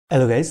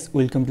Hello guys,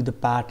 welcome to the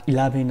part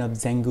 11 of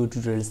Django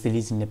tutorial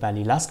series in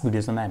Nepali. Last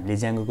video ma हामीले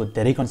Django को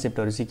धेरै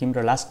कन्सेप्टहरु सिक्यौं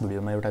र last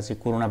भिडियोमा एउटा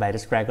चाहिँ कोरोना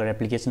भाइरस ट्र्याकर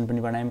एप्लिकेसन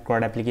पनि बनायौं,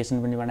 क्राउड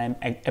एप्लिकेसन पनि बनायौं,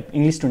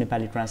 English to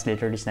Nepali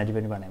translator dictionary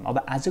पनि बनायौं।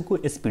 अब आजको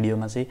यस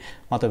भिडियोमा चाहिँ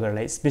म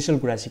तपाईहरुलाई स्पेशल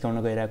कुरा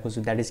सिकाउन गइरहेको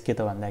छु, दैट इज के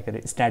त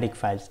भन्दाखेरि स्ट्याटिक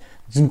फाइल्स,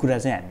 जुन कुरा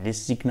चाहिँ हामीले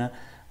सिक्न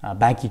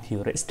बाँकी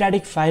थियो। र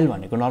स्ट्याटिक फाइल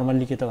भनेको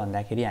नर्मली के त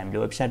भन्दाखेरि हामीले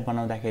वेबसाइट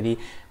बनाउँदाखेरि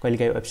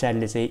कहिलेकाहीँ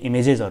वेबसाइटले चाहिँ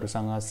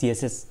इमेजेसहरुसँग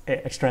CSS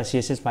extra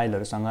CSS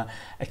फाइलहरुसँग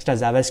extra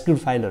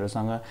JavaScript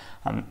फाइलहरुसँग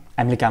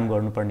हामीले काम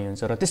गर्नुपर्ने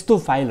हुन्छ र त्यस्तो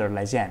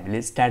फाइलहरुलाई चाहिँ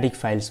हामीले स्ट्याटिक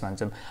फाइल्स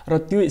भन्छौं। र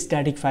त्यो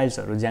स्ट्याटिक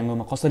फाइल्सहरु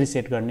Django-मा कसरी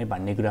सेट गर्ने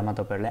भन्ने कुरामा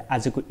तपाईहरुलाई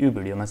आजको यो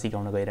भिडियोमा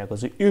सिकाउन गइरहेको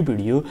छु। यो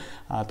भिडियो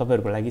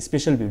तपाईहरुको लागि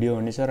स्पेशल भिडियो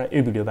हुनेछ र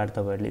यो भिडियोबाट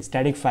तपाईहरुले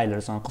स्ट्याटिक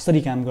फाइलहरुसँग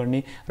कसरी काम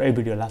गर्ने र यो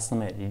भिडियो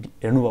लास्टसम्म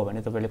हेर्नुभयो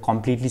भने तपाईले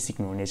कम्प्लिटली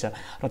सिक्नुहुनेछ।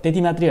 र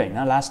त्यति मात्रै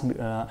हैन, लास्ट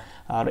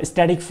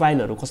स्ट्याटिक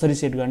फाइलहरु कसरी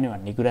सेट गर्ने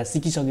भन्ने कुरा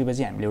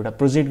सिकिसकेपछि हामीले एउटा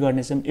प्रोजेक्ट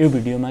गर्नेछौं। यो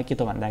भिडियोमा के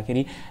त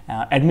भन्दाखेरि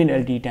एडमिन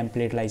एलटी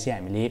टेम्प्लेटलाई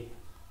चाहिँ हामीले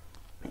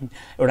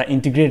एउटा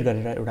इन्टिग्रेट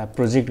गरेर एउटा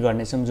प्रोजेक्ट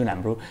गर्नेछौं। जुन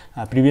हाम्रो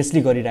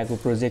प्रिभियसली गरिरहेको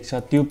प्रोजेक्ट छ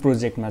त्यो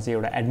प्रोजेक्टमा चाहिँ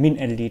एउटा एडमिन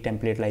एलटी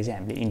टेम्प्लेटलाई चाहिँ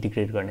हामीले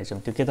इन्टिग्रेट गर्नेछौं।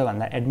 त्यो के त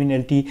भन्दा एडमिन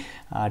एलटी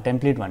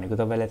टेम्प्लेट भनेको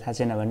तपाईलाई थाहा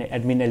छैन भने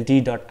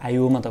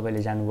adminlt.io मा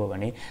तपाईले जानुभयो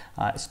भने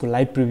यसको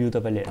लाइभ प्रिभ्यू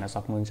तपाईले हेर्न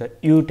सक्नुहुन्छ।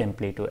 यो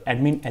टेम्प्लेट हो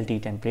एडमिन एलटी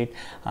टेम्प्लेट।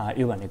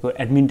 यो भनेको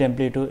एडमिन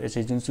टेम्प्लेट हो।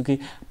 यसै जुनसुकै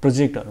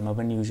प्रोजेक्टहरुमा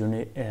पनि युज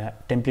हुने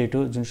टेम्प्लेट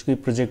हो। जुनसुकै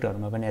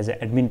प्रोजेक्टहरुमा पनि एज अ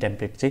एडमिन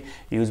टेम्प्लेट चाहिँ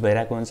युज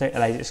भइरहेको हुन्छ।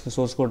 यसलाई यसको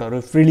सोर्स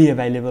कोडहरु फ्रीली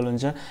अवेलेबल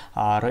हुन्छ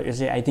र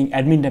यसै आई थिंक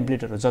एडमिन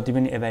टेम्प्लेटहरु जति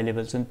पनि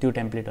अवेलेबल छन् त्यो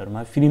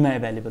टेम्प्लेटहरुमा फ्रीमा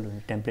अवेलेबल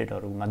हुने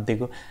टेम्प्लेटहरु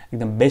मध्येको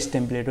एकदम बेस्ट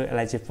टेम्प्लेट हो।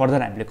 यसलाई चाहिँ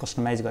फर्दर हामीले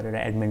कस्टमाइज गरेर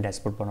एडमिन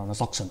ड्याशबोर्ड बनाउन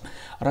सक्छौं।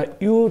 र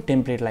यो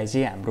टेम्प्लेटलाई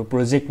चाहिँ हाम्रो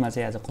प्रोजेक्टमा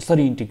चाहिँ आज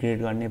कसरी इन्टिग्रेट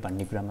गर्ने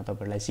भन्ने कुरामा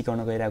तपाईहरुलाई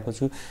सिकाउन गइरहेको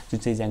छु, जुन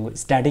चाहिँ Django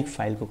स्ट्याटिक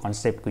फाइलको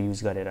कन्सेप्टको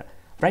युज गरेर,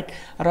 राइट।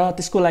 र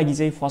त्यसको लागि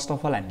चाहिँ फर्स्ट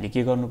अफ अल हामीले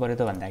के गर्नु पर्यो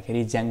त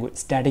भन्दाखेरि Django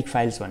स्ट्याटिक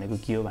फाइल्स भनेको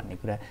के हो भन्ने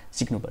कुरा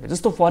सिक्नु पर्यो।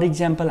 जस्तो फर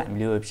एक्जाम्पल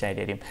हामीले यो वेबसाइट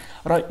हेर्यौं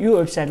र यो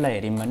वेबसाइटलाई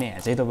हेर्यौं भने यहाँ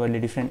चाहिँ तपाईहरुले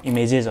डिफरेन्ट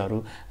इमेजेसहरु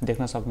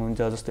देख्न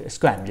सक्नुहुन्छ। जस्तो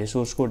यसको हामीले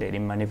सोर्स कोड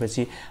हेर्यौं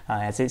भनेपछि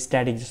यहाँ चाहिँ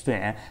स्ट्याटिक जस्तो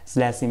यहाँ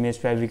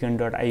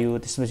 /imagefabricant.io,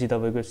 त्यसपछि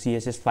तपाईको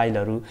सीएसएस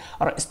फाइलहरु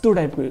र यस्तो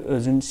टाइपको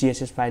जुन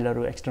सीएसएस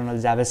फाइलहरु, एक्सटर्नल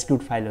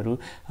जाभास्क्रिप्ट फाइलहरु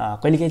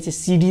कहिलेकाहीँ चाहिँ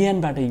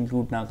सीडीएन बाट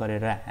इन्क्लुड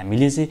नगरेर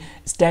हामीले चाहिँ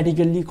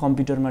स्ट्याटिकली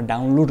कम्प्युटरमा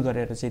डाउनलोड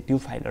गरेर चाहिँ त्यो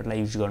फाइलहरुलाई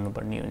युज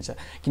गर्नुपर्ने हुन्छ।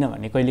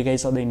 किनभने कहिलेकाहीँ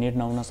सधैँ नेट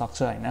नहुन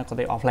सक्छ हैन,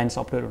 कतै अफलाइन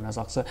सफ्टवेयर हुन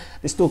सक्छ।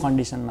 त्यस्तो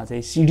कन्डिसनमा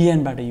चाहिँ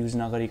सीडीएन बाट युज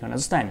नगरिकन,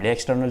 जस्तो हामीले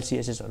एक्सटर्नल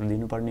सीएसएसहरु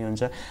दिनुपर्ने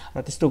हुन्छ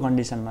र त्यस्तो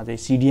कन्डिसनमा चाहिँ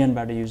सीडीएन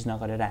बाट युज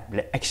नगरेर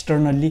हामीले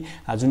एक्सटर्नली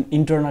जुन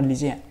इन्टरनली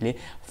चाहिँ हामीले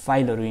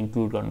फाइलहरु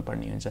इन्क्लुड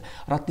गर्नुपर्ने हुन्छ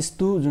र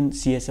त्यस्तो जुन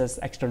सीएसएस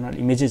एक्सटर्नल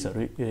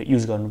इमेजेसहरु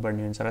युज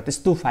गर्नुपर्ने हुन्छ र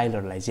त्यस्तो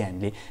फाइलहरुलाई चाहिँ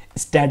हामीले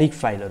स्ट्याटिक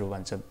फाइलहरु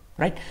भन्छौं,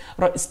 राइट।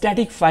 र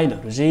स्ट्याटिक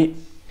फाइलहरु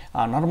चाहिँ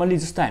नर्मली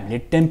जस्तो हामीले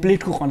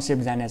टेम्प्लेटको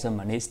कन्सेप्ट जानेछौं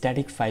भने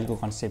स्ट्याटिक फाइलको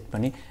कन्सेप्ट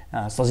पनि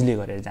सजिलै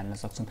गरेर जान्न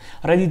सक्छौं।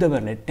 र यदि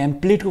तपाईहरुले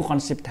टेम्प्लेटको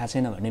कन्सेप्ट थाहा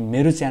छैन भने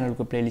मेरो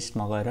च्यानलको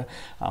प्लेलिस्टमा गएर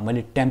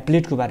मैले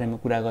टेम्प्लेटको बारेमा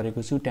कुरा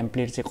गरेको छु।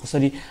 टेम्प्लेट चाहिँ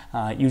कसरी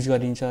युज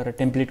गरिन्छ र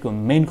टेम्प्लेटको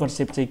मेन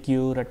कन्सेप्ट चाहिँ के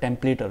हो र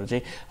टेम्प्लेटहरु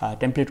चाहिँ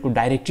टेम्प्लेटको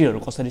डाइरेक्टरीहरु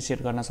कसरी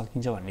सेट गर्न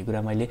सकिन्छ भन्ने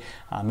कुरा मैले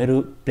मेरो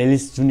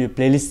प्लेलिस्ट जुन यो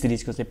प्लेलिस्ट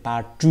सिरिजको चाहिँ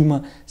पार्ट 2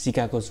 मा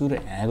सिकाएको छु।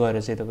 र यहाँ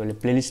गएर चाहिँ तपाईले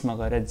प्लेलिस्टमा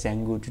गएर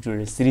Django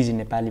tutorial series in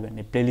Nepali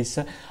भन्ने प्लेलिस्ट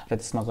छ र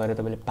त्यसमा गएर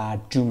तपाईले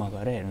पार्ट 2 मा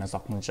गएर हेर्न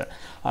सक्नुहुन्छ।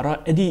 र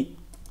यदि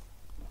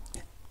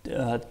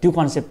त्यो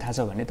कन्सेप्ट थाहा छ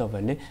भने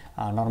तपाईहरुले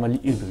नर्मली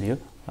यो भिडियो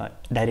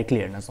डाइरेक्टली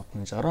हेर्न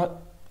सक्नुहुन्छ। र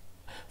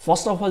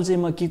फर्स्ट अफ अल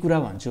चाहिँ म के कुरा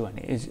भन्छु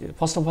भने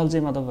फर्स्ट अफ अल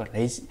चाहिँ म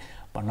तपाईहरुलाई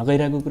भन्न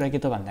गइरहेको कुरा के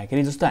त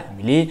भन्दाखेरि जस्तो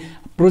हामीले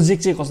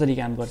प्रोजेक्ट चाहिँ कसरी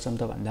काम गर्छौं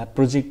त भन्दा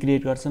प्रोजेक्ट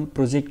क्रिएट गर्छौं,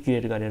 प्रोजेक्ट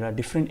क्रिएट गरेर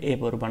डिफरेन्ट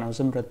एपहरु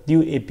बनाउँछौं र त्यो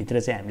एप भित्र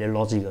चाहिँ हामीले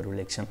लजिकहरु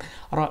लेख्छौं।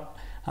 र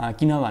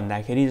किन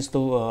भन्दाखेरि जस्तो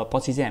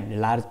पछि चाहिँ हामीले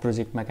लार्ज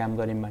प्रोजेक्टमा काम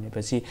गर्यौं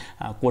भनेपछि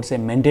कोड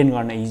चाहिँ मेन्टेन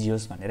गर्न इजी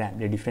होस् भनेर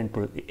हामीले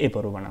डिफरेन्ट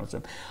एपहरु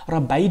बनाउँछौं। र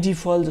बाइ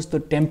डिफल्ट जस्तो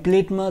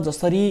टेम्प्लेटमा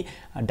जसरी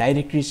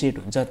डाइरेक्टरी सेट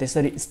हुन्छ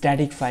त्यसरी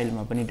स्ट्याटिक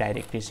फाइलमा पनि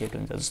डाइरेक्टरी सेट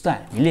हुन्छ। जस्तो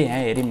हामीले यहाँ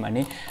हेर्यौं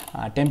भने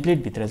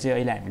टेम्प्लेट भित्र चाहिँ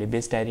अहिले हामीले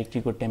बेस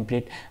डाइरेक्टरीको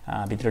टेम्प्लेट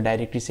भित्र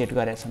डाइरेक्टरी सेट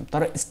गरेका छौं,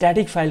 तर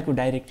स्ट्याटिक फाइलको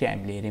डाइरेक्टरी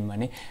हामीले हेर्यौं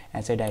भने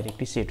यहाँ चाहिँ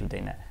डाइरेक्टरी सेट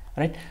हुँदैन,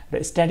 राइट।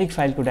 र स्ट्याटिक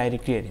फाइलको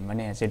डाइरेक्टरी हेर्यौं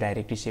भने यहाँ चाहिँ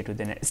डाइरेक्टरी सेट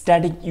हुँदैन,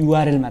 स्ट्याटिक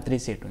युआरएल मात्रै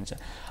सेट हुन्छ।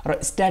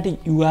 र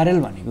स्ट्याटिक युआरएल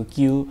भनेको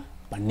के हो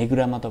भन्ने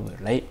कुरा म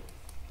तपाईहरुलाई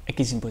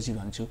एकैछिनपछि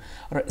भन्छु।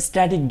 र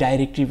स्ट्याटिक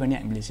डाइरेक्टरी पनि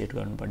हामीले सेट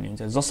गर्नुपर्ने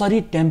हुन्छ।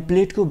 जसरी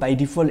टेम्प्लेटको बाइ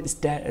डिफल्ट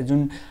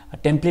जुन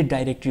टेम्प्लेट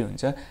डाइरेक्टरी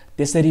हुन्छ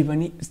त्यसरी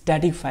पनि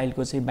स्ट्याटिक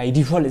फाइलको चाहिँ बाइ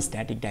डिफल्ट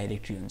स्ट्याटिक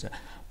डाइरेक्टरी हुन्छ।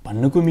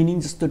 भन्नुको मिनिङ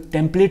जस्तो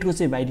टेम्प्लेटको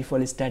चाहिँ बाइ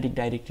डिफल्ट स्ट्याटिक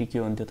डाइरेक्टरी के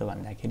हुन्थ्यो त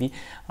भन्दाखेरि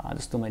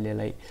जस्तो मैले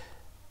यसलाई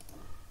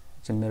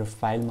जुन मेरो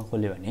फाइलमा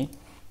खोल्यो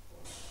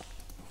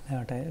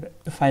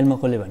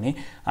भने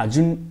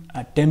जुन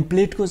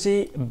टेम्प्लेटको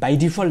चाहिँ बाइ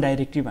डिफल्ट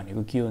डाइरेक्टरी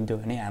भनेको के हुन्थ्यो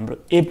भने हाम्रो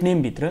एप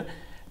नेम भित्र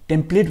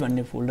टेम्प्लेट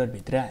भन्ने फोल्डर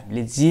भित्र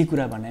हामीले जे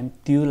कुरा बनायौं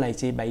त्योलाई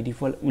चाहिँ बाइ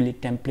डिफल्ट उले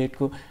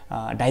टेम्प्लेटको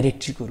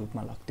डाइरेक्टरीको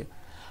रूपमा लग्थ्यो।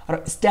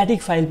 र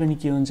स्ट्याटिक फाइल पनि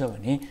के हुन्छ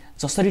भने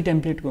जसरी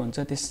टेम्प्लेटको हुन्छ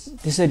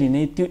त्यसरी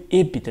नै त्यो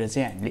एप भित्र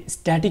चाहिँ हामीले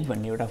स्ट्याटिक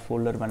भन्ने एउटा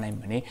फोल्डर बनायौं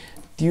भने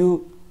त्यो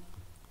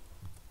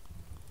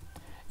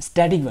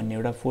स्ट्याटिक भन्ने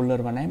एउटा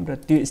फोल्डर बनायौँ र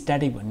त्यो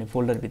स्ट्याटिक भन्ने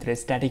फोल्डरभित्र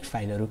स्ट्याटिक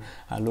फाइलहरू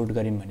लोड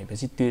गऱ्यौँ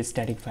भनेपछि त्यो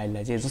स्ट्याटिक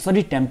फाइललाई चाहिँ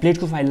जसरी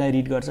टेम्प्लेटको फाइललाई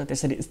रिड गर्छ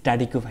त्यसरी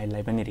स्ट्याटिकको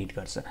फाइललाई पनि रिड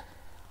गर्छ।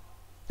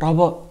 र अब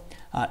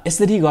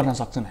यसरी गर्न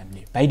सक्छौँ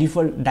हामीले बाई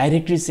डिफल्ट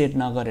डाइरेक्टरी सेट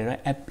नगरेर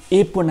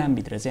एपको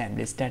नामभित्र चाहिँ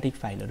हामीले स्ट्याटिक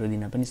फाइलहरू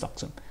दिन पनि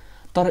सक्छौँ।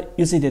 तर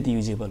यो चाहिँ त्यति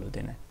युजेबल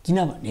हुँदैन,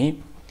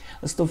 किनभने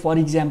जस्तो फर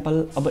इक्जाम्पल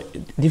अब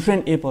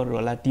डिफ्रेन्ट एपहरू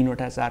होला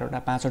 3वटा 4वटा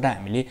 5वटा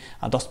हामीले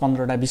 10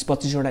 15वटा 20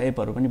 25वटा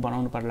एपहरू पनि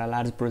बनाउनु पर्ला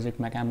लार्ज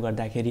प्रोजेक्टमा काम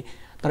गर्दाखेरि।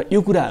 तर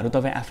यो कुराहरू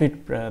तपाईँ आफै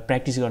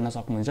प्र्याक्टिस गर्न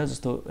सक्नुहुन्छ।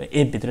 जस्तो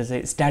एपभित्र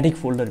चाहिँ स्ट्याटिक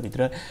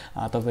फोल्डरभित्र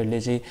तपाईँहरूले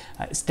चाहिँ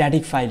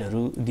स्ट्याटिक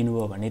फाइलहरू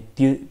दिनुभयो भने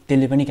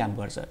त्यसले पनि काम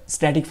गर्छ।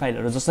 स्ट्याटिक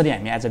फाइलहरू जसरी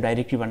हामी आज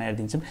डाइरेक्टरी बनाएर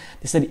दिन्छौँ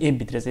त्यसरी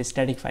एपभित्र चाहिँ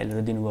स्ट्याटिक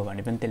फाइलहरू दिनुभयो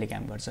भने पनि त्यसले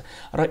काम गर्छ।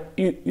 र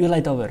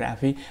योलाई तपाईँहरू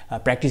आफै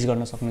प्र्याक्टिस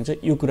गर्न सक्नुहुन्छ।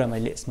 यो कुरा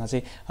मैले यसमा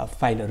चाहिँ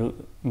फाइलहरू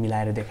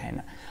मिलाएर देखाएँ।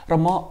 र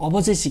म अब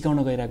चाहिँ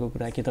सिकाउन गइरहेको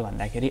कुरा के त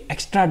भन्दाखेरि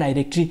एक्स्ट्रा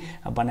डाइरेक्टरी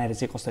बनाएर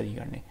चाहिँ कसरी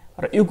गर्ने।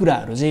 र यो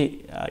कुराहरू चाहिँ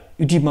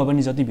युट्युबमा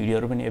पनि जति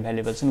भिडियोहरू पनि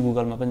एभाइलेबल छन्,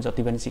 गुगलमा पनि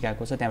जति पनि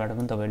सिकाएको छ त्यहाँबाट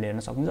पनि तपाईँले हेर्न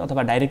सक्नुहुन्छ।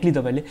 अथवा डाइरेक्टली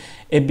तपाईँले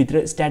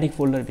एपभित्र स्ट्याटिक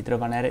फोल्डरभित्र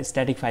बनाएर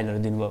स्ट्याटिक फाइलहरू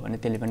दिनुभयो भने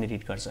त्यसले पनि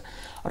रिड गर्छ।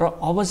 र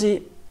अब चाहिँ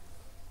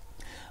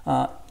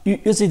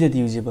यो चाहिँ त्यति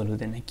युजेबल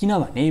हुँदैन,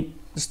 किनभने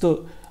जस्तो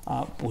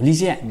भोलि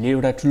चाहिँ हामीले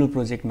एउटा ठुलो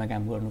प्रोजेक्टमा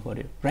काम गर्नु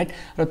पर्यो, राइट।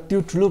 र त्यो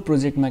ठुलो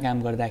प्रोजेक्टमा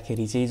काम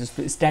गर्दाखेरि चाहिँ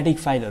जस्तो स्ट्याटिक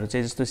फाइलहरू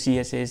चाहिँ जस्तो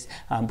CSS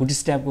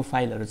बुटस्ट्र्यापको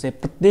फाइलहरू चाहिँ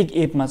प्रत्येक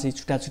एपमा चाहिँ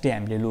छुट्टै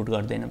हामीले लोड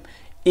गर्दैनौँ।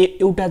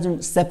 एउटा जुन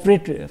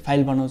सेपरेट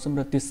फाइल बनाउँछौँ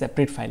र त्यो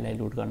सेपरेट फाइललाई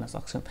लोड गर्न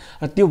सक्छौँ।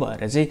 र त्यो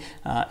भएर चाहिँ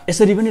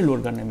यसरी पनि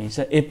लोड गर्न मिल्छ,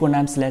 एपको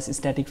नाम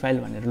 /स्ट्याटिक फाइल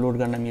भनेर लोड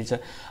गर्न मिल्छ।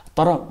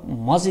 तर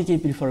म चाहिँ के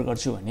प्रिफर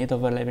गर्छु भने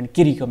तपाईँहरूलाई पनि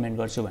के रिकमेन्ड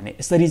गर्छु भने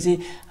यसरी चाहिँ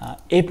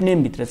एप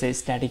नेमभित्र चाहिँ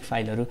स्ट्याटिक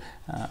फाइलहरू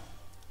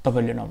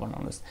तपाईँले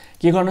नबनाउनुहोस्।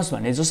 के गर्नुहोस्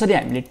भने जसरी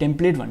हामीले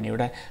टेम्प्लेट भन्ने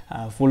एउटा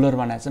फोल्डर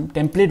बनाएको छौँ,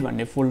 टेम्प्लेट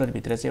भन्ने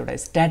फोल्डरभित्र चाहिँ एउटा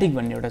स्ट्याटिक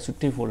भन्ने एउटा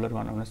छुट्टै फोल्डर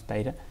बनाउनुहोस्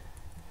बाहिर,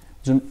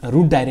 जुन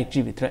रुट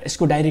डाइरेक्टरीभित्र।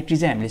 यसको डाइरेक्टरी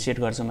चाहिँ हामीले सेट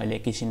गर्छौँ मैले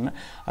एकैछिनमा।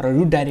 र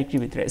रुट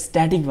डाइरेक्टरीभित्र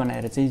स्ट्याटिक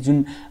बनाएर चाहिँ जुन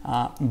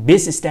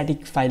बेस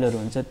स्ट्याटिक फाइलहरू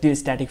हुन्छ त्यो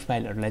स्ट्याटिक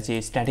फाइलहरूलाई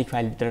चाहिँ स्ट्याटिक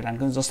फाइलभित्र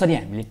राख्नुहोस्। जसरी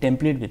हामीले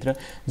टेम्प्लेटभित्र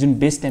जुन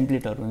बेस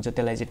टेम्प्लेटहरू हुन्छ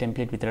त्यसलाई चाहिँ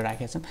टेम्प्लेटभित्र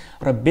राखेका छौँ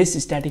र बेस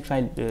स्ट्याटिक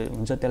फाइल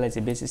हुन्छ त्यसलाई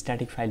चाहिँ बेस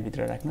स्ट्याटिक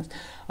फाइलभित्र राख्नुहोस्।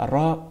 र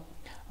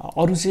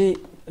अरू चाहिँ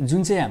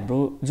जुन चाहिँ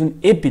हाम्रो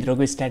जुन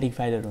एपभित्रको स्ट्याटिक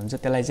फाइलहरू हुन्छ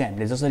त्यसलाई चाहिँ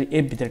हामीले जसरी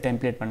एपभित्र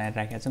टेम्प्लेट बनाएर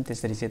राखेका छौँ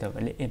त्यसरी चाहिँ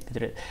तपाईँले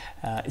एपभित्र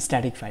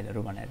स्ट्याटिक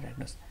फाइलहरू बनाएर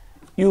राख्नुहोस्।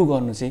 यो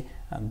गर्नु चाहिँ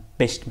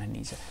बेस्ट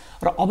मानिन्छ।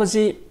 र अब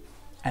चाहिँ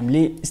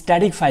हामीले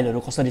स्ट्याटिक फाइलहरू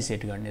कसरी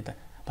सेट गर्ने त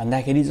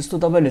भन्दाखेरि जस्तो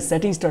तपाईँले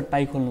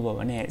settings.py खोल्नुभयो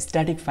भने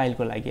स्ट्याटिक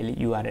फाइलको लागि यसले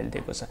URL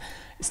दिएको छ,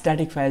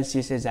 स्ट्याटिक फाइल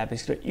CSS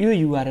जाभास्क्रिप्ट। यो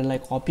URL-लाई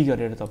कपी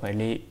गरेर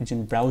तपाईँले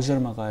जुन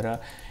ब्राउजरमा गएर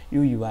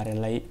यो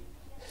URL-लाई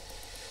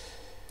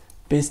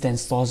पेस्ट एन्ड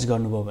सर्च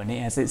गर्नुभयो भने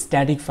यहाँ चाहिँ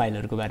स्ट्याटिक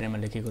फाइलहरूको बारेमा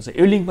लेखेको छ।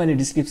 यो लिङ्क मैले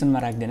डिस्क्रिप्सनमा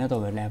राख्दैन,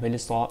 तपाईँहरूले आफैले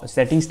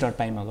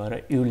settings.py मा गएर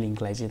यो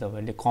लिङ्कलाई चाहिँ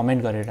तपाईँहरूले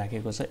कमेन्ट गरेर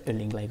राखेको छ, यो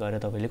लिङ्कलाई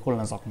गएर तपाईँले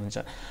खोल्न सक्नुहुन्छ।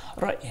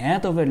 र यहाँ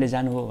तपाईँहरूले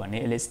जानुभयो भने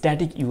यसले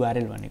स्ट्याटिक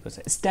URL भनेको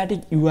छ। स्ट्याटिक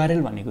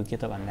URL भनेको के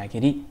त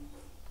भन्दाखेरि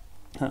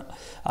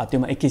त्यो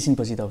म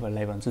एकैछिनपछि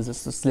तपाईँहरूलाई भन्छु।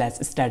 जस्तो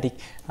 /स्ट्याटिक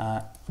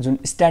जुन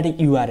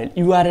स्ट्याटिक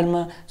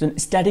URL-मा जुन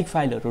स्ट्याटिक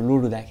फाइलहरू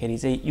लोड हुँदाखेरि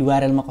चाहिँ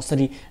URL-मा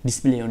कसरी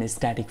डिस्प्ले हुने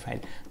स्ट्याटिक फाइल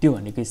त्यो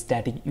भनेको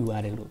स्ट्याटिक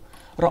URL हो।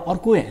 र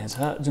अर्को यहाँ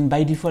छ जुन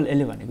बाई डिफल्ट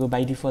यसले भनेको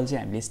बाई डिफल्ट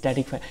चाहिँ हामीले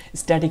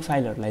स्ट्याटिक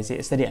फाइलहरूलाई चाहिँ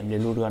यसरी हामीले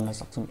लोड गर्न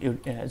सक्छौँ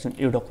जुन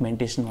यो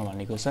डकुमेन्टेसनमा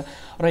भनेको छ।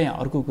 र यहाँ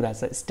अर्को कुरा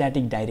छ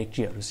स्ट्याटिक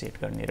डाइरेक्टरीहरू सेट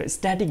गर्ने। र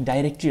स्ट्याटिक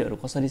डाइरेक्टरीहरू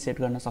कसरी सेट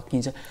गर्न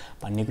सकिन्छ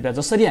भन्ने कुरा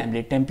जसरी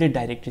हामीले टेम्प्लेट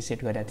डाइरेक्टरी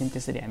सेट गरेका थियौँ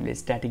त्यसरी हामीले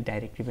स्ट्याटिक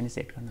डाइरेक्टरी पनि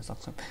सेट गर्न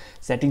सक्छौँ।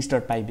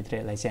 settings.py भित्र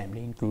यसलाई चाहिँ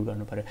हामीले इन्क्लुड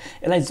गर्नु पर्यो।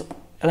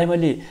 यसलाई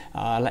मैले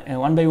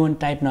 1 by 1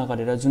 टाइप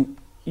नगरेर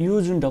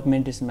यो जुन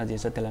डकुमेन्टेसनमा जे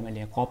छ त्यसलाई मैले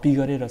यहाँ कपी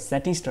गरेँ र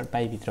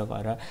settings.py भित्र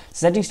गएर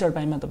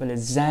settings.py मा तपाईँले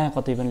जहाँ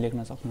कतै पनि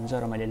लेख्न सक्नुहुन्छ।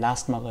 र मैले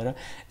लास्टमा गएर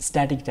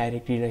स्ट्याटिक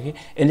डाइरेक्टरी राखेँ।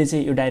 यसले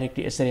चाहिँ यो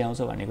डाइरेक्टरी यसरी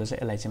आउँछ भनेको छ,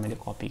 यसलाई चाहिँ मैले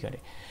कपी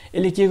गरेँ।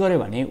 यसले के गर्यो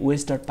भने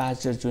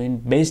os.parser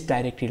जोइन बेस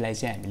डाइरेक्टरीलाई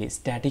चाहिँ हामीले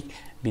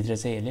स्ट्याटिकभित्र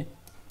चाहिँ यसले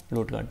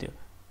लोड गरिदियो,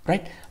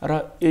 राइट। र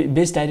यो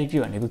बेस डाइरेक्टरी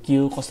भनेको के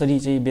हो, कसरी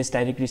चाहिँ बेस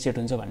डाइरेक्टरी सेट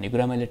हुन्छ भन्ने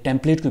कुरा मैले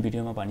टेम्प्लेटको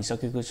भिडियोमा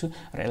भनिसकेको छु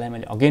र यसलाई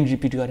मैले अगेन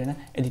रिपिट गरेन।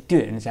 यदि त्यो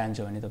हेर्न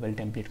चाहन्छु भने तपाईँले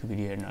टेम्प्लेटको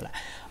भिडियो हेर्नु होला।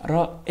 र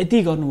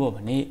यति गर्नुभयो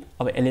भने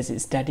अब यसले चाहिँ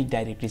स्ट्याटिक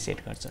डाइरेक्टरी सेट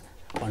गर्छ।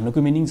 भन्नुको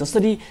मिनिङ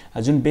जसरी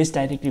जुन बेस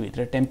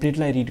डाइरेक्टरीभित्र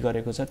टेम्प्लेटलाई रिड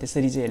गरेको छ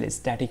त्यसरी चाहिँ यसले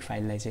स्ट्याटिक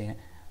फाइललाई चाहिँ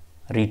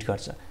यहाँ रिड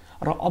गर्छ।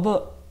 र अब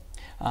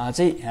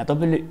चाहिँ यहाँ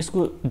तपाईँले यसको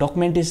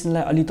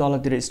डकुमेन्टेसनलाई अलि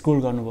तलतिर स्क्रोल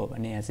गर्नुभयो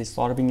भने यहाँ चाहिँ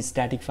सर्भिङ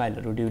स्ट्याटिक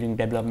फाइलहरू ड्युरिङ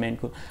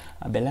डेभलपमेन्टको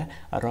बेला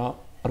र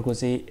अर्को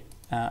चाहिँ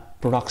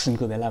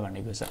प्रोडक्सनको बेला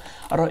भनेको छ।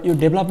 र यो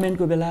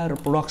डेभलपमेन्टको बेला र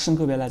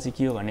प्रोडक्सनको बेला चाहिँ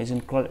के हो भने जुन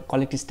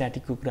कलेक्ट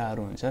स्ट्याटिकको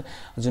कुराहरू हुन्छ,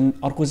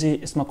 जुन अर्को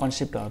चाहिँ यसमा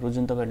कन्सेप्टहरू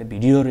जुन तपाईँहरूले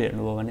भिडियोहरू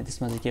हेर्नुभयो भने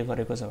त्यसमा चाहिँ के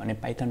गरेको छ भने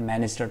पाइथन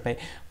म्यानेजर.py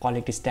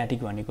कलेक्ट स्ट्याटिक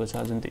भनेको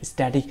छ। जुन त्यो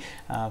स्ट्याटिक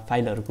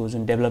फाइलहरूको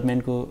जुन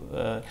डेभलपमेन्टको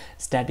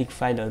स्ट्याटिक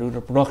फाइलहरू र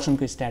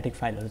प्रोडक्सनको स्ट्याटिक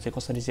फाइलहरू चाहिँ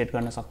कसरी सेट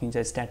गर्न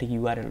सकिन्छ, स्ट्याटिक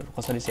URLहरू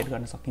कसरी सेट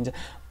गर्न सकिन्छ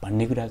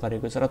भन्ने कुरा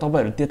गरेको छ। र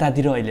तपाईँहरू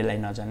त्यतातिर अहिलेलाई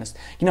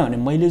नजानुहोस्, किनभने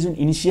मैले जुन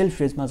इनिसियल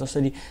फेजमा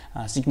जसरी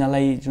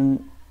सिक्नलाई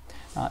जुन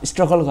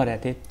स्ट्रगल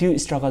गरेको थिएँ त्यो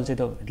स्ट्रगल चाहिँ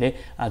तपाईहरुले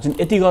जुन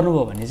यति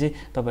गर्नुभयो भने चाहिँ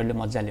तपाईहरुले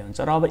मज्जाले हुन्छ।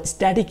 र अब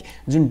स्ट्याटिक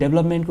जुन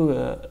डेभलपमेन्टको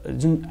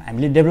जुन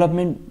हामीले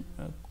डेभलपमेन्ट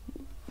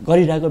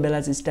गरिरहेको बेला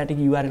चाहिँ स्ट्याटिक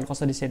युआरएल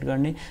कसरी सेट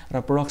गर्ने र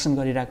प्रोडक्सन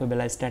गरिरहेको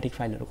बेला स्ट्याटिक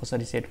फाइलहरु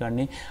कसरी सेट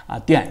गर्ने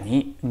त्यो हामी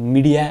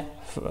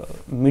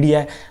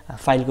मिडिया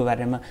फाइलको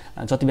बारेमा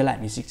जति बेला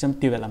हामी सिक्छौं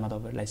त्यो बेलामा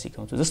तपाईहरुलाई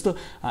सिकाउँछु। जस्तो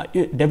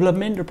यो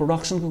डेभलपमेन्ट र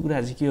प्रोडक्सनको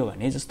कुरा चाहिँ के हो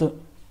भने जस्तो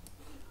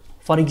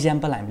फर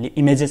इक्जाम्पल हामीले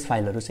इमेजेस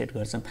फाइलहरु सेट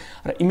गर्छौं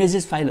र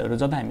इमेजेस फाइलहरु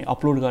जब हामी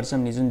अपलोड गर्छौं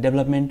नि जुन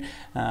डेभलपमेन्ट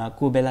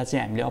को बेला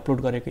चाहिँ हामीले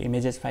अपलोड गरेको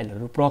इमेजेस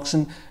फाइलहरु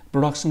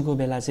प्रोडक्सनको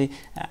बेला चाहिँ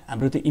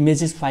हाम्रो त्यो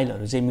इमेजेस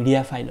फाइलहरु चाहिँ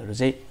मिडिया फाइलहरु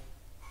चाहिँ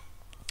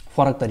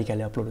फरक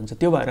तरिकाले अपलोड हुन्छ।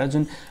 त्यो भएर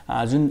जुन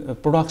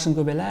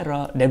प्रोडक्सनको बेला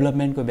र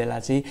डेभलपमेन्टको बेला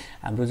चाहिँ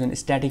हाम्रो जुन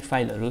स्ट्याटिक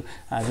फाइलहरु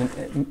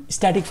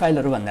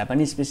भन्दा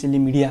पनि स्पेशली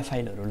मिडिया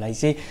फाइलहरुलाई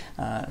चाहिँ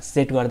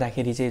सेट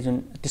गर्दाखेरि चाहिँ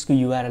जुन त्यसको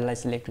युआरएल लाई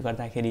सिलेक्ट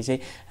गर्दाखेरि चाहिँ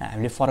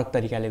हामीले फरक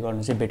तरिकाले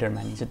गर्नु चाहिँ बेटर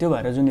मानिन्छ। त्यो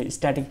भएर जुन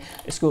स्ट्याटिक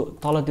यसको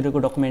तलतिरको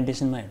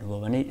डकुमेन्टेसनमा हेर्नुभयो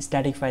भने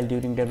स्ट्याटिक फाइल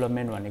ड्युरिङ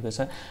डेभलपमेन्ट भनेको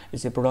छ,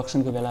 यसै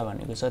प्रोडक्सनको बेला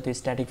भनेको छ। त्यो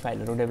स्ट्याटिक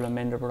फाइलहरु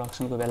डेभलपमेन्ट र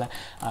प्रोडक्सनको बेला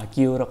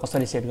के हो र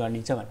कसरी सेट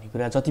गर्ने छ भन्ने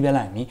कुरा जति बेला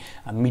हामी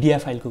मिडिया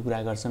फाइलको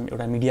कुरा गर्छौं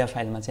एउटा मिडिया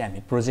फाइलमा चाहिँ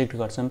हामी प्रोजेक्ट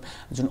गर्छौं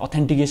जुन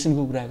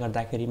अथेन्टिकेसनको कुरा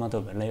गर्दाखेरि म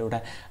तपाईहरुलाई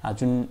एउटा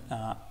जुन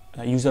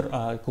युजर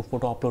को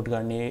फोटो अपलोड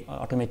गर्ने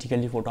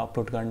अटोमेटिकली फोटो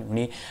अपलोड गर्ने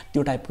हुने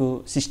त्यो टाइपको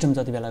सिस्टम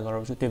जति बेला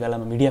गराउँछु त्यो बेला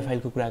म मिडिया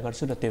फाइलको कुरा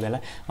गर्छु र त्यो बेला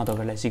म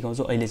तपाईहरुलाई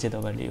सिकाउँछु। अहिले चाहिँ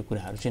तपाईहरुले यो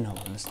कुराहरु चाहिँ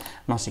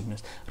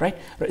नसिक्नुस् राइट।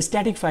 र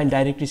स्ट्याटिक फाइल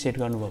डाइरेक्टली सेट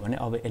गर्नुभयो भने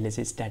अब यसले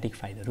चाहिँ स्ट्याटिक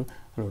फाइलहरु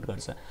लोड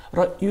गर्छ। र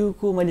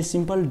योको मैले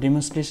सिम्पल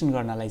डेमोन्स्ट्रेसन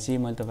गर्नलाई चाहिँ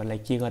मैले तपाईहरुलाई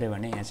के गरे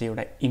भने यहाँ चाहिँ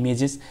एउटा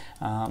इमेजेस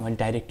मैले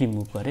डाइरेक्टली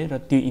मुभ गरे र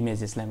त्यो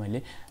इमेजेसलाई मैले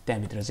त्यहाँ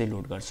भित्र चाहिँ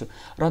लोड गर्छु।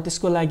 र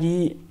त्यसको लागि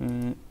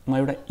म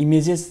एउटा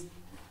इमेजेस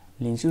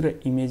लिन्छु र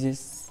इमेजेस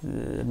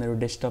मेरो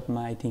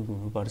डेस्कटपमा आई थिंक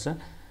हुनुपर्छ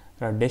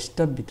र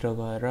डेस्कटप भित्र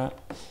गएर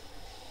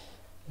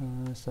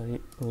सरी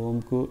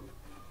होमको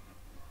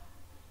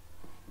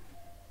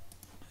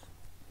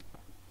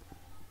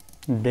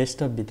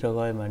डेस्कटप भित्र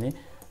गए भने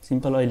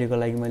सिम्पल अहिलेको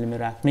लागि मैले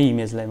मेरो आफ्नै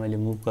इमेजलाई मैले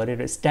मुभ गरे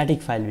र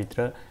स्ट्याटिक फाइल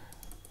भित्र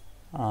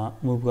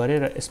मुभ गरे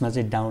र यसमा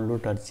चाहिँ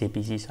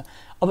डाउनलोड.jpg छ।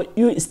 अब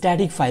यो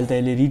स्ट्याटिक फाइल त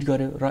यसले रिड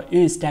गर्यो र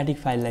यो स्ट्याटिक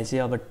फाइललाई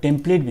चाहिँ अब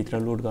टेम्प्लेट भित्र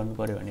लोड गर्नु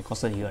पर्यो भने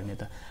कसरी गर्ने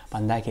त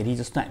भन्दाखेरि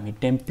जस्तो हामी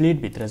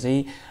टेम्प्लेट भित्र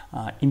चाहिँ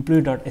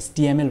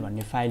employee.html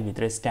भन्ने फाइल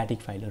भित्र स्ट्याटिक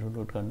फाइलहरु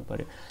लोड गर्नु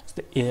पर्यो।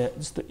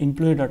 जस्तो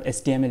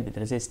employee.html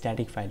भित्र चाहिँ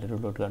स्ट्याटिक फाइलहरु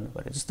लोड गर्नु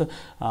पर्यो। जस्तो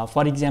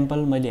फर इक्जाम्पल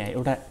मैले यहाँ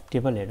एउटा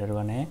टेबल हेडर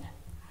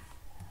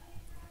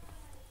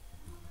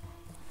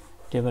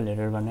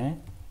बनाए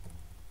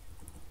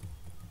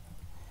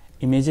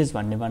इमेजेस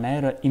भन्ने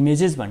बनाए र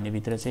इमेजेस भन्ने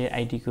भित्र चाहिँ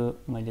आईडी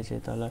को मैले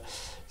चाहिँ तल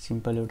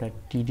सिम्पल एउटा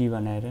टीडी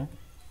बनाएर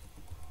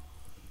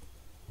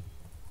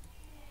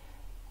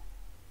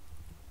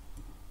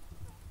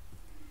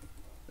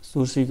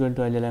सोर्स इक्वल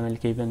टु अहिलेलाई मैले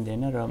केही पनि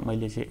दिएन र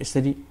मैले चाहिँ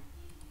यसरी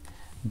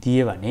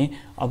दिए भने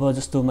अब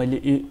जस्तो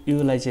मैले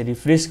योलाई चाहिँ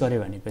रिफ्रेश गरे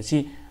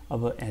भनेपछि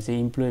अब यहाँ चाहिँ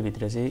इम्प्लोइ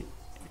भित्र चाहिँ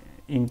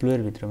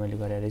इम्प्लोयर भित्र मैले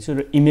गरेर छु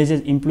र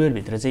इमेजेस इम्प्लोयर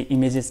भित्र चाहिँ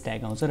इमेजेस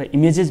ट्याग आउँछ र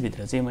इमेजेस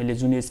भित्र चाहिँ मैले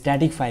जुन यो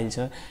स्ट्याटिक फाइल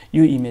छ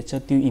यो इमेज छ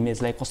त्यो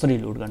इमेजलाई कसरी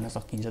लोड गर्न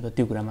सकिन्छ त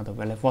त्यो कुरामा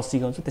तपाईहरुलाई फर्स्ट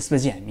सिकाउँछु।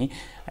 त्यसपछि हामी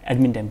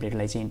एडमिन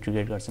टेम्प्लेटलाई चाहिँ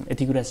इन्टिग्रेट गर्छौं।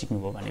 यति कुरा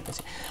सिक्नुभयो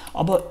भनेपछि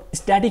अब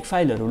स्ट्याटिक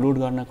फाइलहरु लोड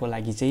गर्नको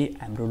लागि चाहिँ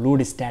हाम्रो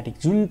लोड स्ट्याटिक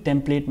जुन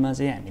टेम्प्लेटमा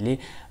चाहिँ हामीले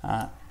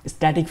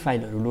स्ट्याटिक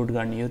फाइलहरु लोड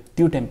गर्ने हो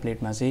त्यो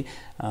टेम्प्लेटमा चाहिँ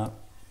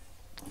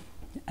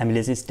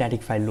हामीले चाहिँ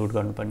स्ट्याटिक फाइल लोड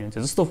गर्नुपर्ने हुन्छ।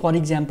 जस्तो फर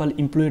इक्जाम्पल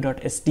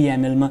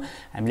employee.html मा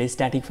हामीले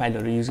स्ट्याटिक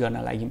फाइलहरु युज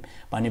गर्न लागि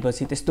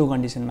भनेपछि त्यस्तो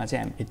कन्डिसनमा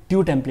चाहिँ हामीले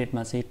त्यो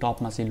टेम्प्लेटमा चाहिँ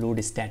टपमा चाहिँ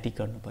लोड स्ट्याटिक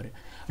गर्नु पर्यो।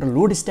 र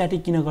लोड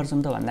स्ट्याटिक किन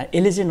गर्छौं त भन्दा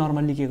यसले चाहिँ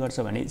नर्मली के गर्छ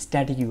भने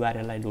स्ट्याटिक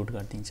युआरएल लाई लोड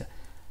गरिदिन्छ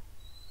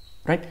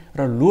राइट।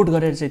 र लोड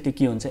गरेर चाहिँ त्यो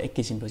के हुन्छ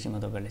एकैछिनपछि म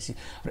तपाईहरुलाई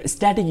र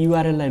स्ट्याटिक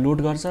युआरएल लाई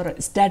लोड गर्छ र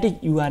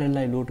स्ट्याटिक युआरएल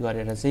लाई लोड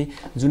गरेर चाहिँ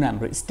जुन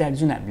हाम्रो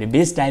जुन हामीले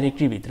बेस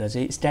डाइरेक्टरी भित्र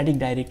चाहिँ स्ट्याटिक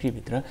डाइरेक्टरी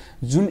भित्र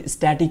जुन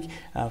स्ट्याटिक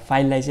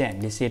फाइललाई चाहिँ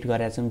हामीले सेट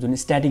गरेका छौं जुन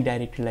स्ट्याटिक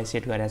डाइरेक्टरीलाई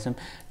सेट गरेका छौं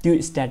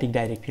त्यो स्ट्याटिक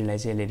डाइरेक्टरीलाई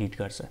चाहिँ यसले रिड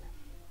गर्छ।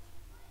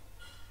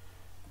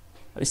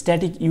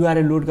 स्ट्याटिक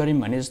युआरएल लोड गर्यौं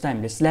भने जस्तो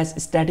हामीले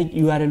 /static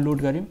URL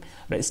लोड गर्यौं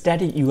र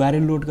स्ट्याटिक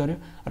युआरएल लोड गर्यो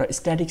र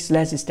स्ट्याटिक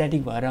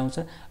 /static भएर आउँछ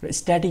र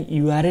स्ट्याटिक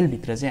युआरएल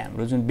भित्र चाहिँ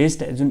हाम्रो जुन बेस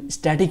जुन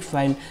स्ट्याटिक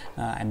फाइल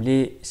हामीले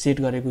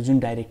सेट गरेको जुन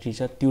डाइरेक्टरी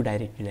छ त्यो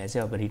डाइरेक्टरीलाई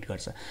चाहिँ अब रिड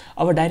गर्छ।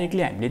 अब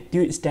डाइरेक्टली हामीले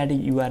त्यो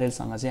स्ट्याटिक युआरएल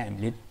सँग चाहिँ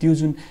हामीले त्यो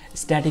जुन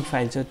स्ट्याटिक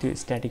फाइल छ त्यो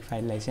स्ट्याटिक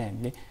फाइललाई चाहिँ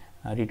हामीले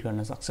रिड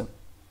गर्न सक्छौं।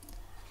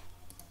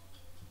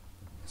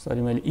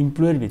 सरी मैले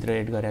इम्प्लोयर भित्र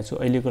एड गरेको छु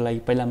अहिलेको लागि।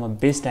 पहिला म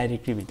बेस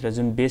डाइरेक्टरी भित्र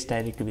जुन बेस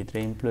डाइरेक्टरी भित्र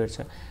इम्प्लोयर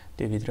छ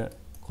त्यो भित्र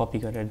कपी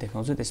गरेर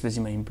देखाउँछु त्यसपछि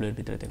म इम्प्लोयर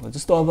भित्र देखाउँछु।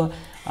 जस्तो अब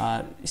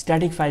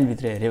स्ट्याटिक फाइल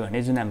भित्र हेर्यो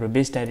भने जुन हाम्रो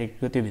बेस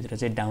डाइरेक्टरीको त्यो भित्र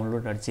चाहिँ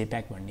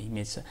डाउनलोड.jpg भन्ने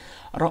इमेज छ।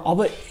 र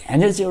अब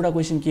यहाँनिर चाहिँ एउटा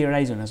क्वेशन के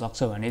राइज हुन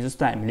सक्छ भने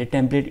जस्तो हामीले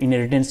टेम्प्लेट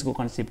इनहेरिटेन्सको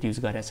कन्सेप्ट युज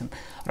गरेका छौं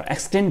र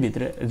एक्सटेन्ड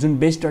भित्र जुन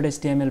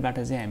बेस.html बाट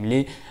चाहिँ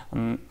हामीले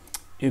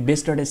यो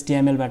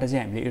बेस.html बाट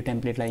चाहिँ हामीले यो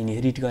टेम्प्लेटलाई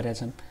इनहेरिट गरेका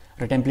छौं र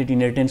र टेम्प्लेट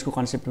इनहेरिटेन्सको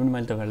कन्सेप्ट पनि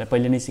मैले तपाईहरुलाई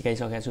पहिले नै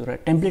सिकाइसकेको छु र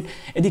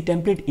यदि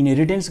टेम्प्लेट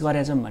इनहेरिटेन्स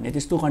गरेछौं भने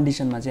त्यस्तो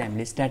कन्डिसनमा चाहिँ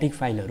हामीले स्ट्याटिक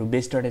फाइलहरु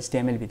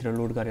base.html भित्र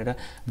लोड गरेर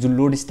जुन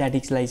लोड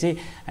स्ट्याटिक्सलाई चाहिँ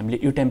हामीले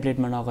यो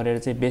टेम्प्लेटमा नगरेर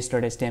चाहिँ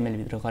base.html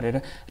भित्र गरेर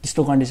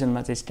त्यस्तो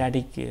कन्डिसनमा चाहिँ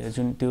स्ट्याटिक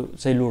जुन त्यो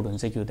चाहिँ लोड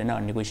हुन्छ कि हुँदैन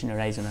भन्ने क्वेशन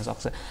राइज हुन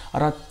सक्छ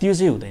र त्यो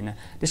चाहिँ हुँदैन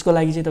त्यसको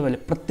लागि चाहिँ तपाईले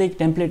प्रत्येक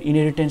टेम्प्लेट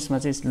इनहेरिटेन्समा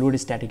चाहिँ लोड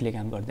स्ट्याटिकले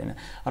काम गर्दैन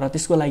र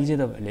त्यसको लागि चाहिँ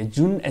तपाईले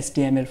जुन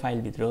html फाइल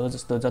भित्र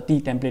जस्तो जति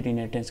टेम्प्लेट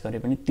इनहेरिटेन्स गरे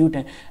पनि त्यो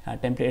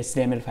टेम्प्लेट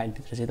html फाइल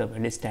भित्र चाहिँ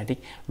तपाईले स्ट्याटिक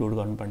लोड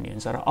गर्नुपर्ने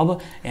हुन्छ र अब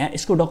यहाँ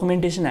यसको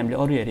डकुमेन्टेसन हामीले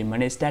अरु हेर्यौं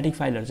भने स्ट्याटिक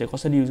फाइलहरु चाहिँ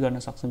कसरी युज गर्न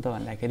सक्छौं त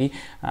भन्दाखेरि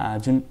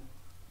जुन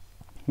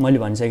मैले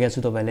भनिसकेको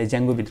छु तपाईलाई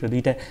Django भित्र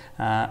दुईटा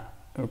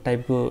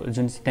टाइपको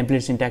जुन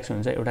टेम्प्लेट सिन्ट्याक्स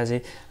हुन्छ एउटा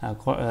चाहिँ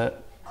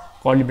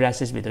कर्ली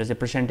ब्रासेस भित्र चाहिँ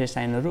पर्सेन्टेज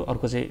साइनहरु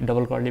अर्को चाहिँ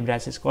डबल कर्ली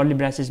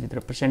ब्रासेस भित्र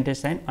पर्सेन्टेज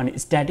साइन अनि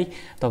स्ट्याटिक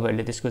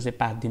तपाईहरुले त्यसको चाहिँ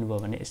पाथ दिनुभयो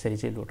भने यसरी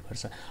चाहिँ लोड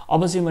गर्छ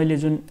अब चाहिँ मैले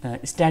जुन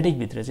स्ट्याटिक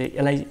भित्र चाहिँ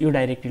यसलाई यो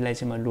डाइरेक्टरीलाई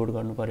चाहिँ मैले लोड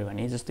गर्नु पर्यो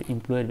भने जस्तो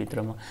इम्प्लोयर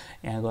भित्र म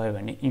यहाँ गयो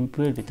भने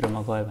इम्प्लोयर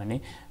भित्रमा गयो भने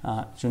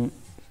जुन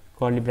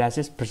कर्ली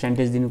ब्रासेस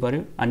पर्सेन्टेज दिनु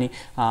पर्यो अनि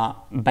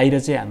बाहिर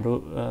चाहिँ हाम्रो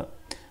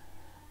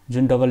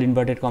जुन डबल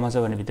इन्भर्टेड कमा छ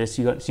भने भित्र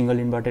सिंगल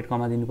इन्भर्टेड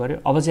कमा दिनु पर्यो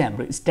अब चाहिँ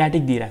हाम्रो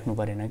स्ट्याटिक दिइराख्नु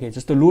परेन के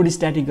जस्तो लोड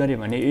स्ट्याटिक गर्यो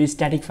भने यो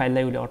स्ट्याटिक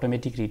फाइललाई उले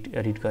अटोमेटिक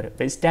रिड गर्यो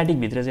र स्ट्याटिक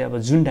भित्र चाहिँ अब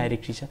जुन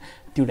डाइरेक्टरी छ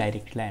त्यो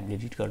डाइरेक्टरीलाई हामीले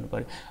रिड गर्नु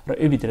पर्यो र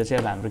यो भित्र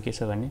चाहिँ अब हाम्रो के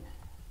छ भने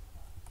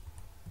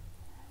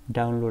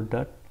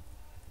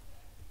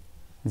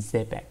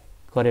download.jpg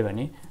गरे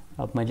भने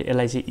अब मैले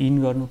यसलाई चाहिँ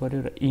इन गर्नु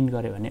पर्यो र इन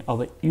गरे भने अब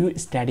यो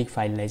स्ट्याटिक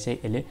फाइललाई चाहिँ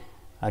यसले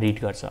रिड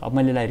गर्छ अब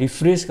मैले यसलाई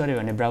रिफ्रेश गरे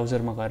भने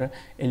ब्राउजरमा गएर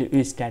यसले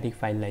यो स्ट्याटिक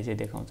फाइललाई चाहिँ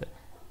देखाउँछ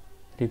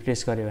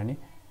रिफ्रेश गरे भने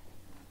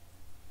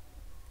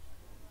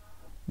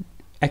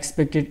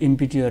एक्सपेक्टेड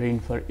इम्पिटी अर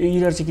इन्फर यो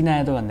एरर चाहिँ किन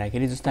आयो त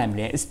भन्दाखेरि जस्तो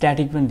हामीले यहाँ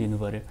स्ट्याटिक पनि दिनु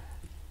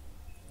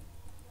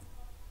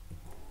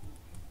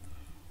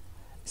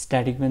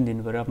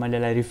पर्यो अब मैले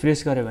यसलाई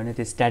रिफ्रेश गरे भने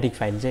त्यो स्ट्याटिक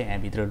फाइल चाहिँ यहाँ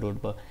भित्र लोड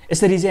भयो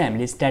यसरी चाहिँ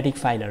हामीले स्ट्याटिक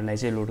फाइलहरुलाई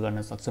चाहिँ लोड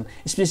गर्न सक्छौं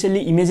स्पेशली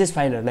इमेजेस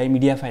फाइलहरुलाई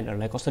मिडिया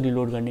फाइलहरुलाई कसरी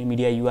लोड गर्ने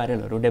मिडिया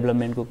युआरएलहरु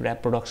डेभलपमेन्टको कुरा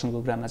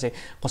प्रोडक्सनको कुरामा चाहिँ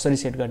कसरी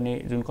सेट गर्ने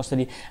जुन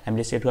कसरी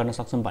हामीले सेट गर्न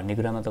सक्छौं भन्ने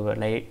कुरामा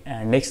तपाईहरुलाई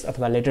नेक्स्ट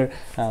अथवा लेटर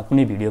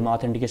कुनै भिडियोमा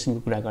अथेन्टिकेसनको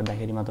कुरा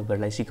गर्दाखेरि म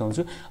तपाईहरुलाई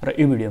सिकाउँछु र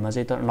यो भिडियोमा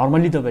चाहिँ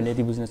नर्मली तपाईहरुले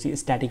यति बुझ्नु चाहिँ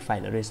स्ट्याटिक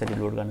फाइलहरु यसरी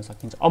लोड गर्न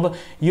सकिन्छ अब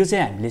यो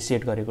चाहिँ हामीले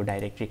सेट गरेको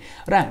डाइरेक्टरी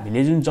र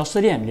हामीले जुन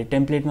जसरी हामीले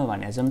टेम्प्लेटमा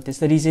भनेका छौं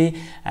त्यसरी चाहिँ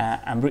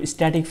हाम्रो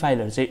स्ट्याटिक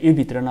फाइलहरु चाहिँ यो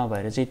भित्र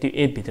नभएर चाहिँ त्यो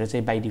एप भित्र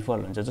चाहिँ बाइ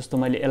डिफल्ट हुन्छ जस्तो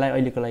मैले यसलाई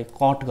अहिलेको लागि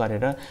कट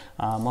गरेर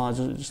म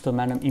जस्तो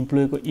मानम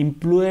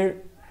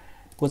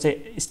इम्प्लोयरको चाहिँ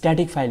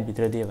स्ट्याटिक फाइल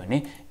भित्र दिए भने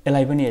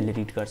यसलाई पनि यसले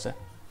रिड गर्छ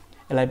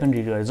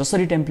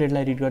जसरी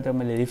टेम्प्लेटलाई रिड गर्दा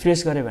मैले रिफ्रेश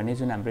गरे भने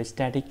जुन हाम्रो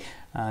स्ट्याटिक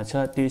छ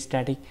त्यो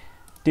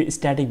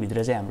स्ट्याटिक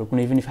भित्र चाहिँ हाम्रो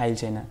कुनै पनि फाइल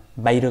छैन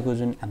बाहिरको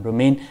जुन हाम्रो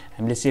मेन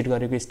हामीले सेट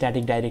गरेको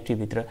स्ट्याटिक डाइरेक्टरी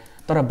भित्र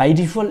तर बाइ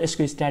डिफल्ट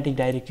यसको स्ट्याटिक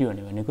डाइरेक्टरी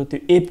भनेको त्यो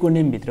एपको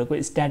नेम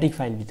भित्रको स्ट्याटिक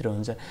फाइल भित्र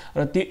हुन्छ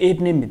र त्यो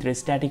एप नेम भित्र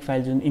स्ट्याटिक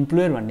फाइल जुन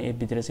इम्प्लोयर भन्ने एप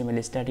भित्र चाहिँ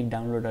मैले स्ट्याटिक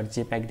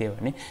download.jpg दिए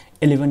भने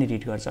यसले पनि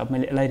रिड गर्छ अब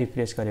मैले यसलाई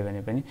रिफ्रेश गरे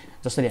भने पनि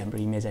जसरी हाम्रो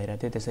इमेज आइरा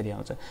थियो त्यसरी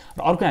आउँछ र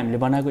अर्को हामीले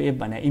बनाएको एप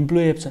भने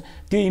इम्प्लोय एप छ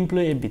त्यो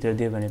इम्प्लोय एप भित्र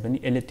दिए भने पनि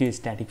यसले त्यो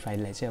स्ट्याटिक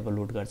फाइललाई चाहिँ अब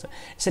लोड गर्छ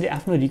यसरी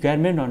आफ्नो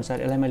रिक्वायरमेन्ट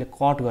अनुसार यसलाई मैले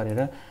कट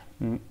गरेर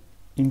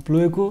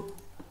इम्प्लोयको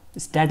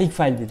स्ट्याटिक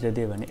फाइल भित्र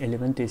दिए भने यसले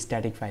पनि त्यो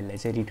स्ट्याटिक फाइललाई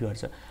चाहिँ रिड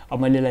गर्छ अब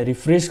मैले यसलाई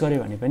रिफ्रेश गरे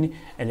भने पनि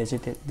यसले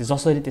चाहिँ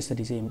जसरी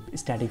त्यसरी चाहिँ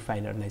स्ट्याटिक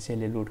फाइलहरुलाई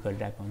चाहिँ यसले लोड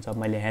गरिरहेको हुन्छ अब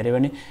मैले हेरे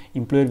भने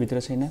इम्प्लोयर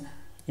भित्र छैन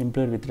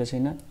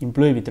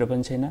इम्प्लोय भित्र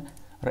पनि छैन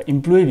र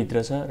इम्प्लोय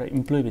भित्र छ र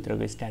इम्प्लोय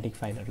भित्रको स्ट्याटिक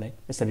फाइलहरुलाई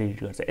यसरी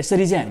रिड गर्छ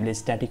यसरी चाहिँ हामीले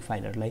स्ट्याटिक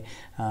फाइलहरुलाई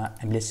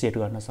हामीले सेट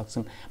गर्न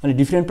सक्छौं मैले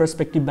डिफरेन्ट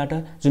पर्सपेक्टिभबाट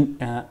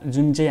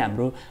जुन चाहिँ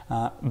हाम्रो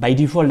बाइ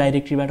डिफल्ट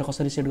डाइरेक्टरीबाट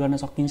कसरी सेट गर्न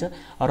सकिन्छ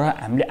र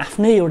हामीले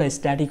आफ्नै एउटा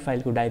स्ट्याटिक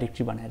फाइलको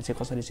डाइरेक्टरी बनाएर चाहिँ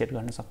कसरी सेट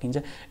गर्न सकिन्छ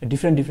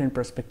डिफरेन्ट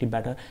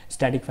पर्सपेक्टिभबाट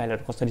स्ट्याटिक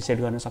फाइलहरु कसरी सेट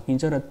गर्न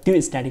सकिन्छ र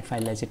त्यो स्ट्याटिक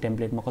फाइललाई चाहिँ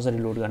टेम्प्लेटमा कसरी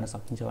लोड गर्न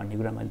सकिन्छ भन्ने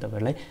कुरा मैले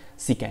तपाईहरुलाई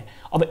सिकाए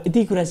अब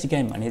यति कुरा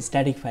सिकाएँ भने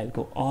स्ट्याटिक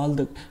फाइलको अल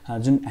द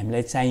जुन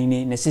हामीलाई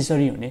चाहिने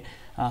नेसेसरी हुने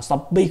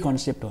सबै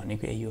कन्सेप्ट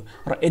भनेको यही हो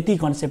र यति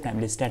कन्सेप्ट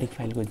हामीले स्ट्याटिक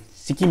फाइलको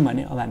सिक्यौं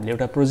भने अब हामीले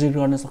एउटा प्रोजेक्ट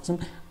गर्न सक्छौं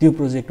त्यो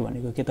प्रोजेक्ट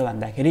भनेको के त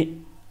भन्दाखेरि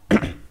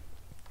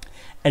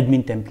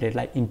एडमिन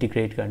टेम्प्लेटलाई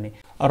इन्टिग्रेट गर्ने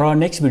र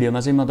नेक्स्ट भिडियोमा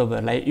चाहिँ म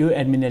तपाईहरुलाई यो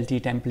एडमिनएलटी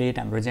टेम्प्लेट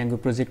हाम्रो Django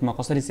प्रोजेक्टमा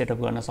कसरी सेटअप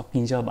गर्न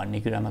सकिन्छ भन्ने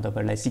कुरामा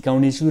तपाईहरुलाई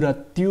सिकाउने छु र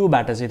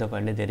त्योबाट चाहिँ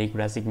तपाईहरुले धेरै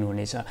कुरा सिक्नु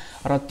हुनेछ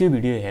र त्यो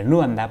भिडियो हेर्नु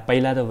भन्दा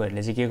पहिला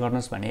तपाईहरुले चाहिँ के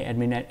गर्नुस् भने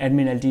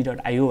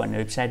adminlt.io भन्ने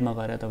वेबसाइटमा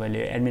गएर तपाईले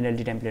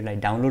एडमिनएलटी टेम्प्लेटलाई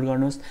डाउनलोड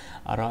गर्नुस्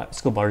र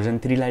यसको भर्जन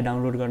 3 लाई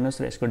डाउनलोड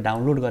गर्नुस् र यसको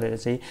डाउनलोड गरेर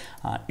चाहिँ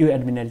यो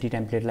एडमिनएलटी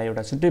टेम्प्लेटलाई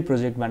एउटा छुट्टै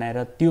प्रोजेक्ट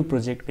बनाएर त्यो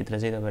प्रोजेक्ट भित्र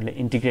चाहिँ तपाईहरुले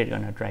इन्टिग्रेट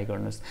गर्न ट्राई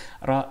गर्नुस्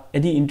र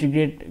यदि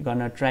इन्टिग्रेट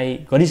गर्न ट्राई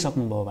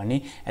गरिसक्नु भयो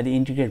भने यदि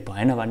इन्टिग्रेट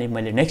भएन भने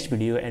मैले नेक्स्ट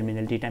भिडियो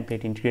एडमिनएलटी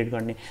टेम्प्लेट इन्टिग्रेट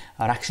गर्ने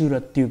राख्छु र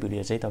त्यो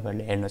भिडियो चाहिँ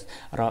तपाईहरुले हेर्नुस्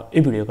र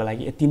यो भिडियोको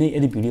लागि यति नै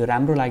यदि भिडियो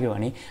राम्रो लाग्यो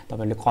भने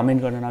तपाईहरुले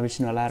कमेन्ट गर्न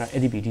नबिर्सनु होला र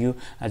यदि भिडियो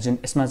जुन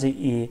यसमा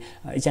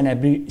चाहिँ इच एन्ड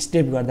एभ्री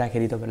स्टेप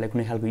गर्दाखेरि तपाईहरुलाई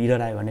कुनै खालको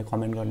एरर आयो भने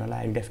कमेन्ट गर्न होला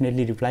आई विल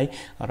डेफिनेटली रिप्लाई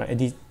र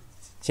यदि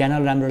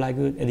च्यानल राम्रो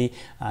लाग्यो यदि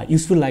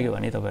युजफुल लाग्यो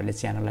भने तपाईहरुले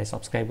च्यानललाई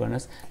सब्स्क्राइब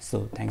गर्नुस् so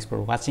thanks for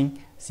watching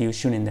C you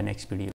soon in the next video